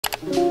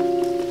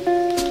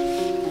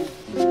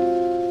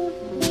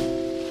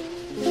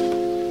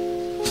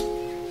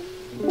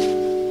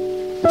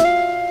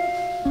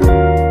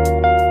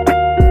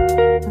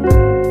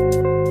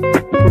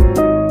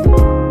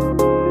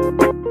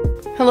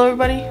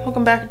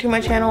welcome back to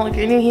my channel if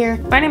you're new here.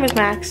 My name is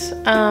Max.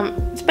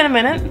 It's been a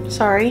minute,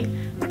 sorry,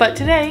 but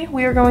today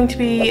we are going to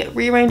be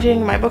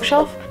rearranging my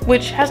bookshelf,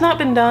 which has not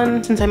been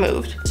done since I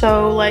moved.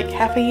 So like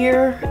half a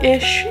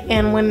year-ish,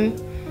 and when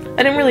I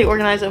didn't really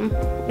organize them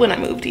when I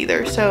moved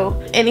either,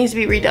 so it needs to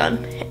be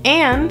redone.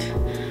 And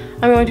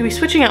I'm going to be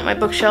switching out my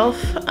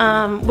bookshelf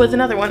with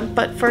another one,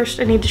 but first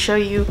I need to show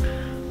you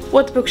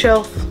what the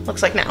bookshelf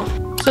looks like now.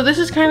 So this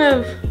is kind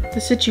of the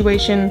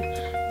situation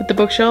with the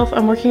bookshelf.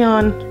 I'm working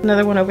on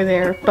another one over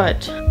there,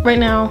 but right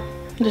now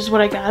this is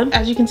what I got.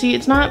 As you can see,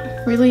 it's not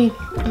really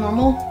a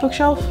normal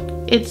bookshelf.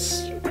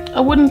 It's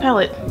a wooden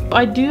pallet.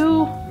 I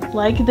do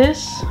like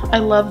this. I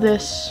love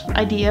this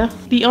idea.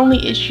 The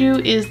only issue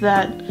is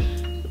that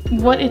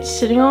what it's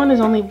sitting on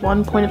is only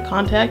one point of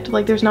contact.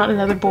 Like there's not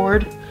another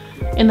board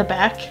in the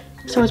back.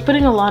 So it's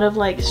putting a lot of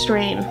like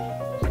strain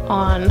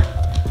on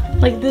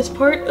like this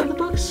part of the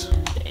books.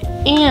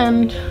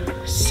 And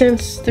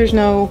since there's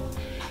no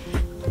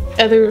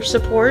other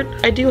support,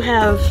 I do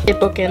have a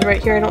bookend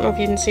right here. I don't know if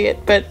you can see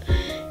it, but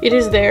it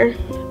is there.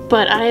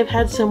 But I have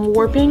had some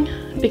warping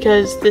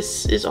because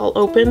this is all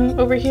open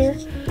over here.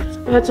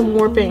 I've had some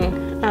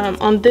warping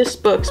on this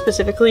book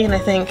specifically, and I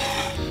think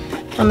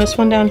on this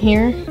one down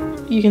here,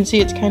 you can see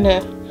it's kind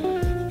of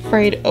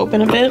frayed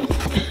open a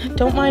bit.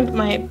 Don't mind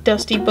my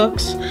dusty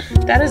books.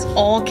 That is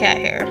all cat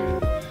hair.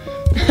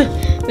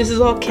 This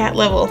is all cat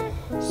level.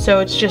 So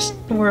it's just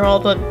where all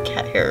the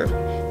cat hair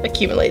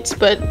accumulates.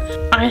 But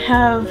I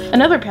have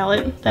another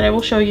palette that I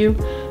will show you,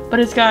 but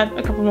it's got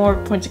a couple more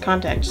points of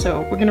contact.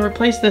 So we're gonna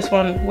replace this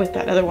one with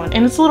that other one.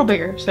 And it's a little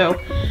bigger, so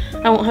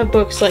I won't have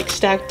books like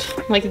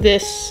stacked like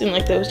this and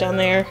like those down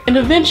there. And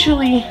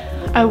eventually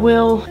I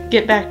will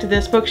get back to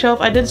this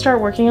bookshelf. I did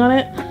start working on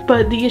it,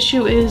 but the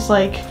issue is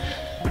like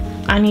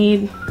I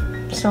need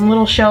some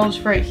little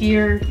shelves right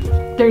here.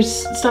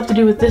 There's stuff to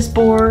do with this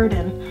board,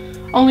 and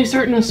only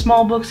certain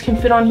small books can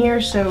fit on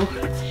here, so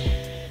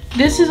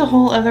this is a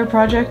whole other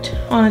project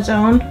on its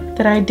own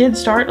that I did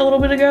start a little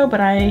bit ago, but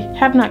I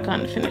have not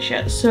gotten to finish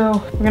yet, so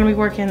we're gonna be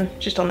working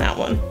just on that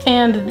one.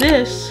 And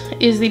this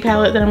is the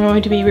palette that I'm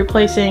going to be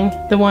replacing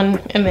the one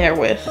in there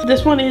with.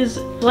 This one is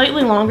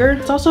slightly longer.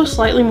 It's also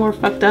slightly more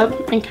fucked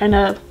up and kind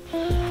of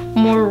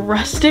more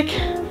rustic,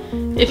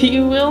 if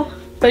you will.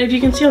 But if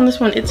you can see on this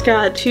one, it's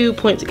got 2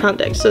 points of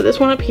contact. So this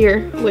one up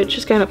here, which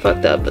is kind of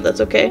fucked up, but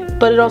that's okay.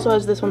 But it also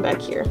has this one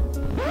back here.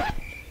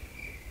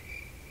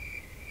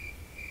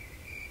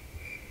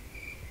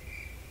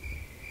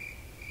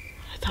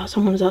 I thought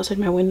someone was outside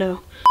my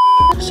window.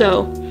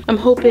 So I'm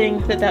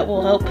hoping that that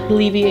will help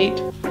alleviate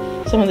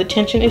some of the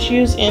tension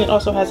issues, and it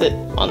also has it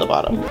on the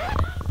bottom.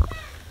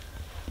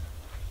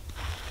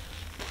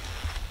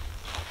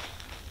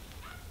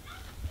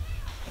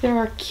 There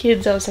are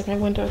kids outside my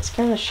window. It's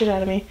scaring the shit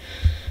out of me.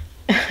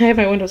 I have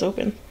my windows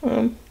open.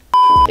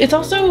 It's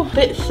also a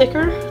bit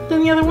thicker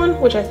than the other one,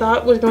 which I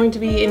thought was going to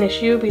be an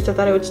issue because I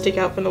thought it would stick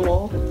out from the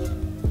wall.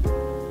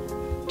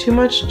 Too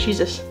much?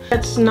 Jesus.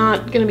 That's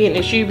not gonna be an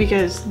issue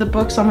because the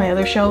books on my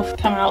other shelf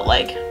come out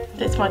like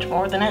this much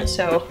more than it,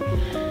 so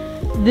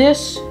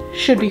this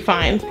should be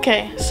fine.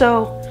 Okay,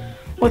 so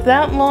with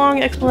that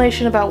long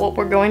explanation about what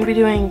we're going to be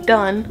doing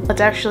done,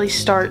 let's actually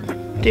start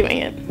doing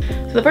it.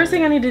 So the first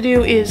thing I need to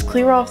do is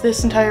clear off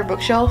this entire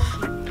bookshelf.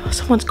 Oh,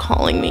 someone's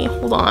calling me.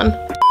 Hold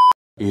on.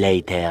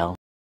 Later.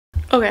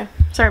 Okay,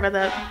 sorry about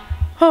that.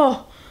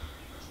 Oh.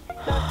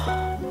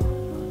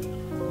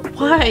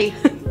 Why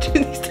do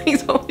these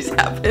things always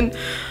happen?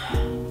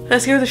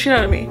 That scared the shit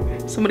out of me.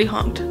 Somebody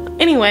honked.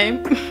 Anyway,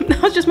 that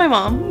was just my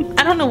mom.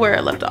 I don't know where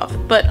I left off,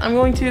 but I'm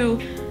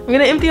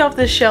gonna empty off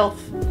this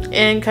shelf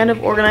and kind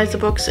of organize the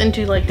books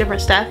into like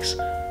different stacks.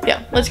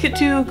 Yeah, let's get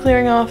to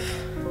clearing off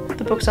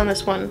the books on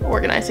this one,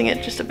 organizing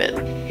it just a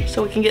bit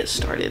so we can get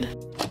started.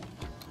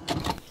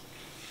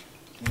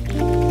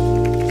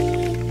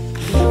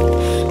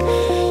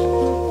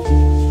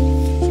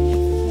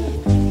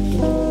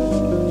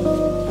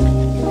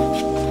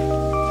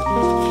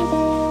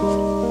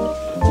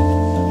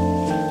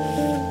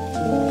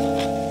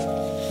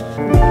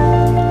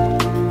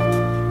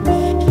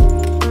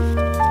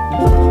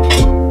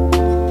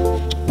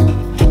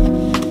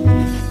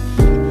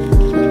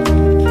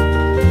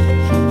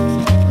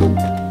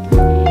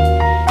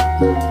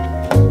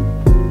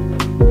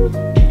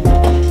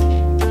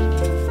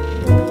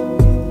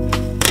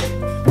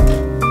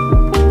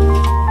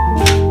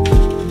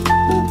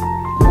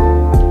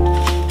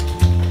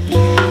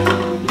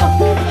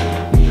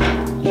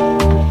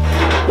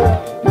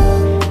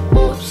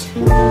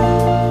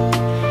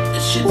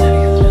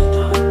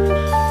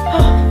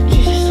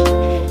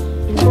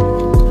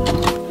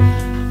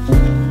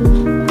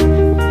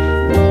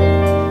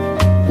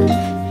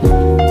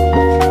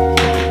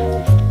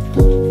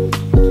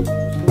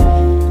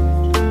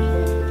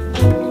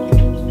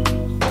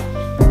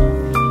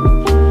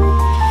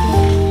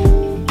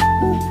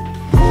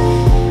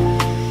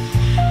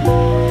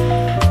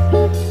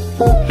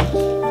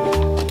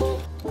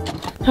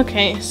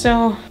 Okay,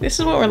 so this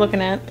is what we're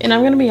looking at, and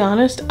I'm gonna be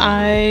honest,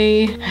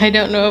 I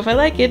don't know if I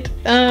like it.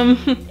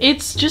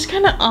 It's just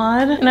kind of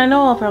odd, and I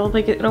know I'll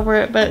probably get over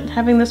it, but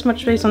having this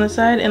much space on this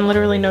side and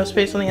literally no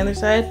space on the other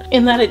side,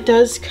 in that it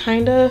does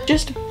kind of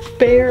just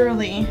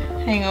barely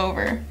hang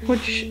over,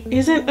 which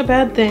isn't a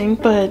bad thing,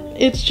 but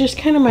it's just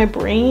kind of my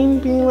brain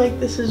being like,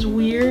 this is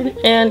weird.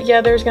 And yeah,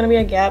 there's gonna be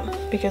a gap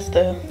because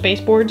the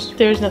baseboards,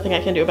 there's nothing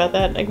I can do about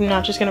that. I'm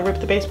not just gonna rip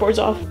the baseboards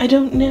off. I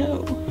don't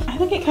know. I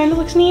think it kind of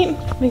looks neat.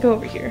 Let me go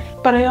over here.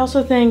 But I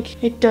also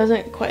think it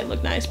doesn't quite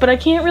look nice, but I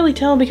can't really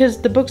tell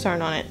because the books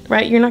aren't on it,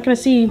 right? You're not gonna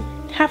see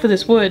half of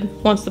this wood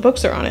once the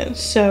books are on it.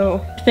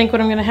 So I think what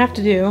I'm gonna have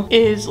to do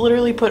is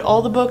literally put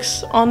all the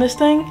books on this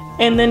thing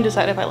and then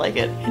decide if I like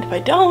it. And if I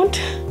don't,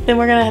 then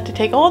we're gonna have to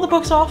take all the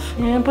books off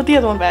and put the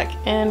other one back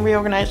and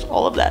reorganize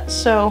all of that.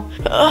 So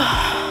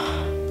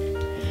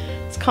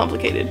it's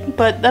complicated,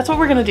 but that's what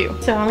we're gonna do.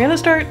 So I'm gonna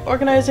start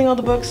organizing all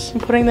the books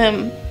and putting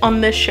them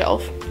on this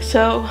shelf.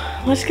 So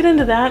let's get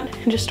into that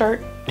and just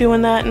start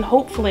doing that, and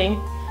hopefully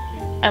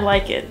I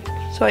like it,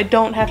 so I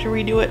don't have to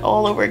redo it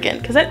all over again,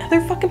 because that other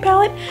fucking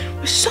palette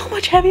was so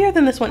much heavier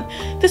than this one.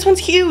 This one's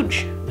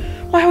huge.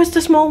 Why was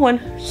the small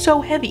one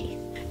so heavy?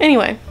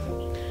 Anyway,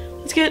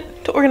 let's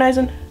get to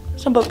organizing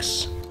some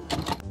books.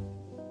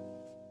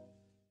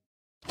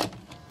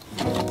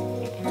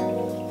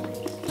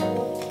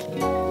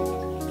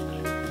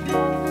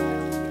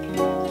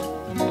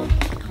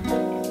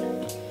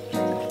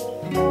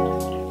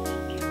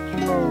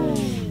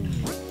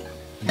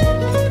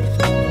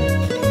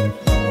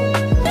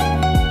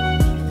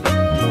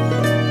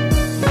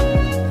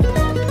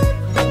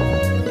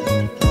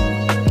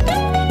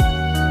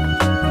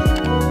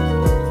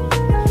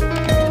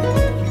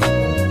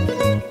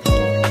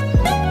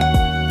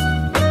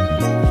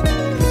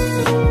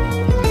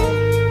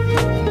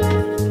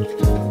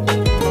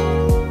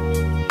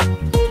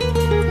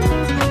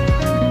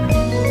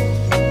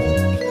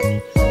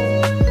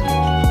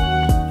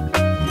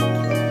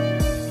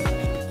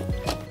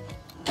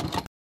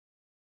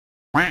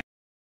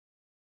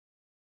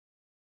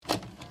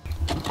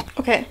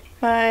 Okay,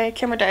 my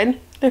camera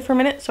died there for a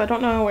minute, so I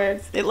don't know where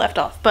it left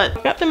off, but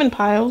I got them in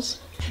piles.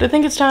 But I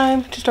think it's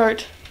time to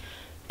start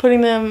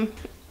putting them,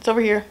 it's over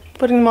here,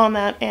 putting them on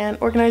that and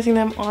organizing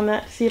them on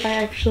that to see if I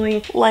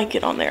actually like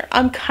it on there.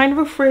 I'm kind of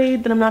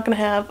afraid that I'm not gonna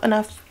have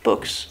enough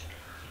books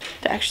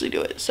to actually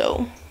do it,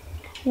 so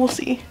we'll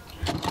see.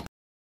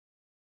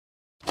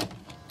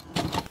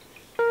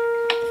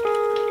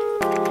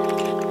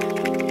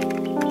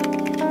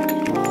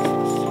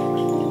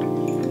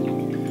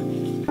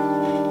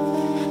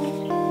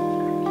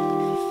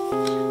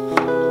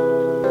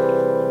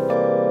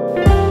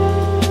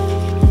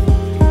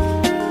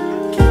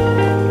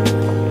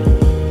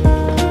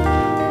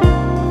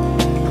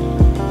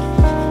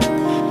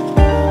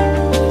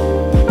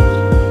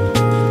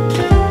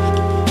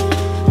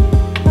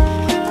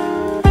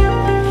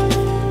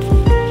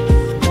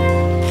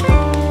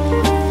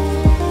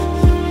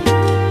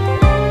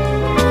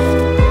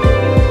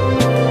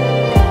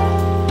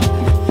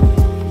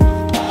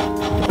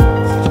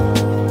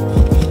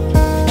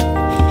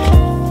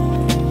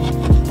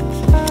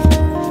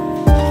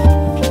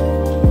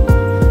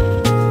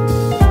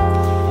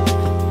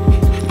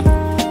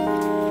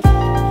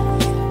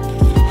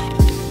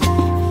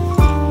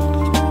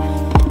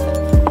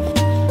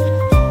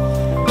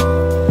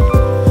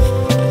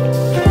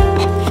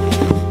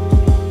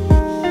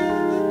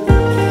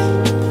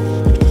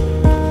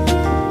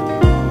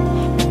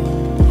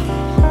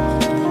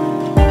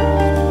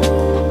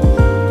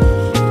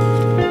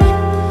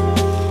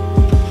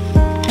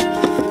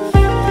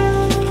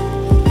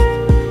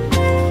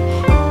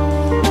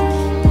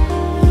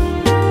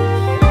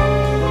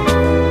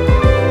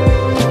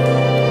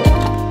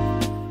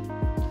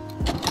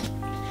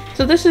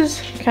 So this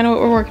is kind of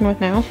what we're working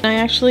with now. I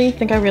actually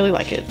think I really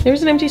like it.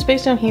 There's an empty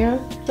space down here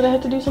that I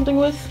have to do something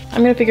with.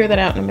 I'm gonna figure that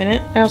out in a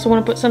minute. I also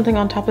want to put something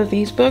on top of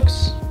these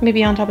books,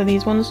 maybe on top of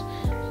these ones.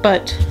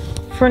 But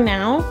for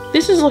now,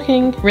 this is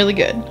looking really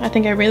good. I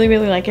think I really,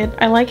 really like it.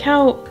 I like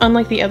how,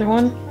 unlike the other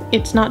one,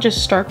 it's not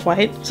just stark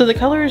white. So the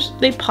colors,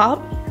 they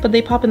pop, but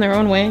they pop in their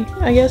own way,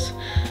 I guess.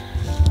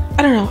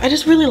 I don't know, I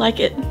just really like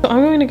it. So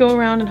I'm going to go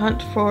around and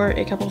hunt for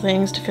a couple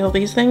things to fill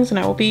these things, and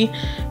I will be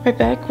right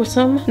back with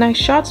some nice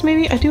shots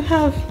maybe. I do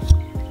have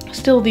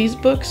still these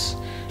books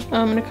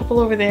and a couple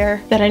over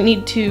there that I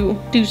need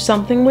to do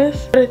something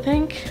with, but I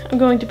think I'm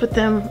going to put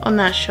them on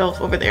that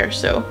shelf over there,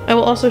 so I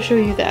will also show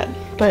you that.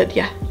 But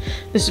yeah,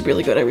 this is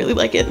really good. I really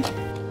like it.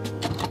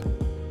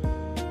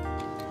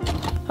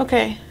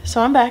 Okay,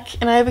 so I'm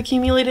back and I have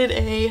accumulated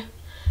a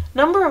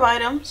number of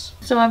items.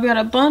 So I've got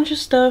a bunch of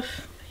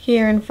stuff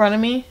here in front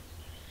of me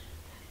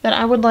that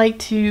I would like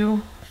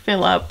to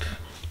fill up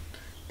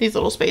these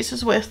little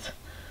spaces with.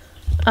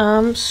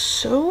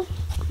 So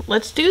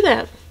let's do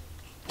that.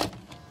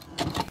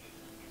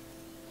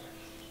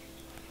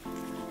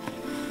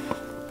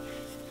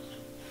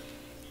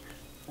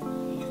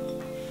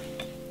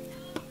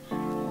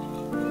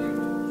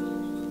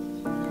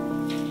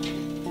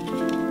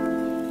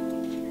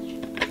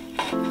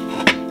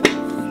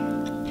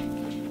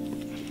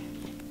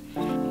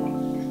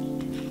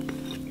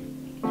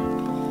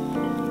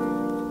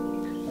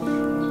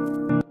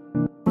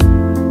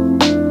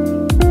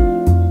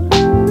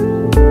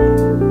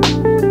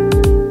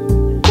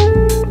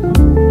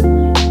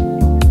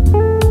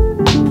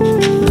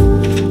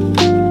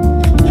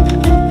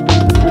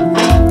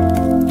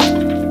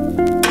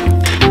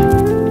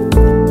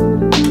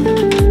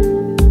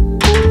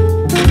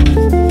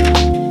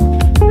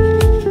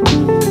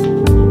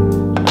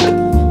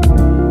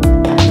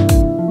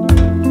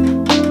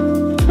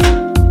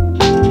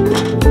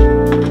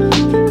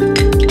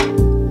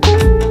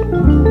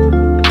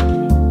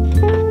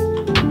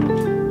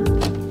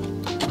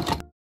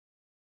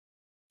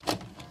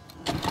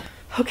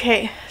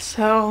 Okay,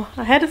 so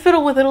I had to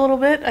fiddle with it a little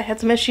bit. I had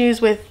some issues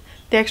with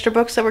the extra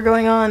books that were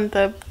going on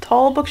the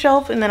tall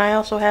bookshelf, and then I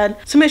also had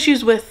some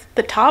issues with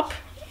the top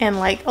and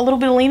like a little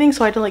bit of leaning,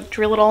 so I had to like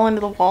drill it all into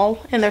the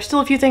wall, and there's still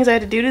a few things I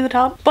had to do to the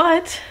top,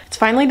 but it's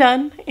finally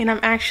done and I'm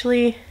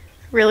actually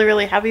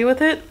really happy with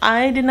it.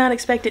 I did not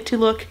expect it to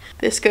look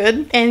this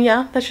good, and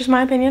yeah, that's just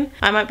my opinion.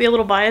 I might be a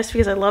little biased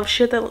because I love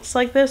shit that looks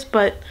like this,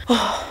 but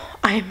oh,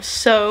 I am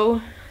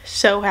so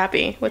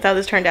happy with how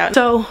this turned out.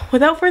 So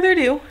without further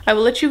ado, I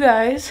will let you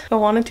guys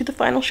go on into the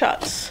final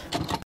shots.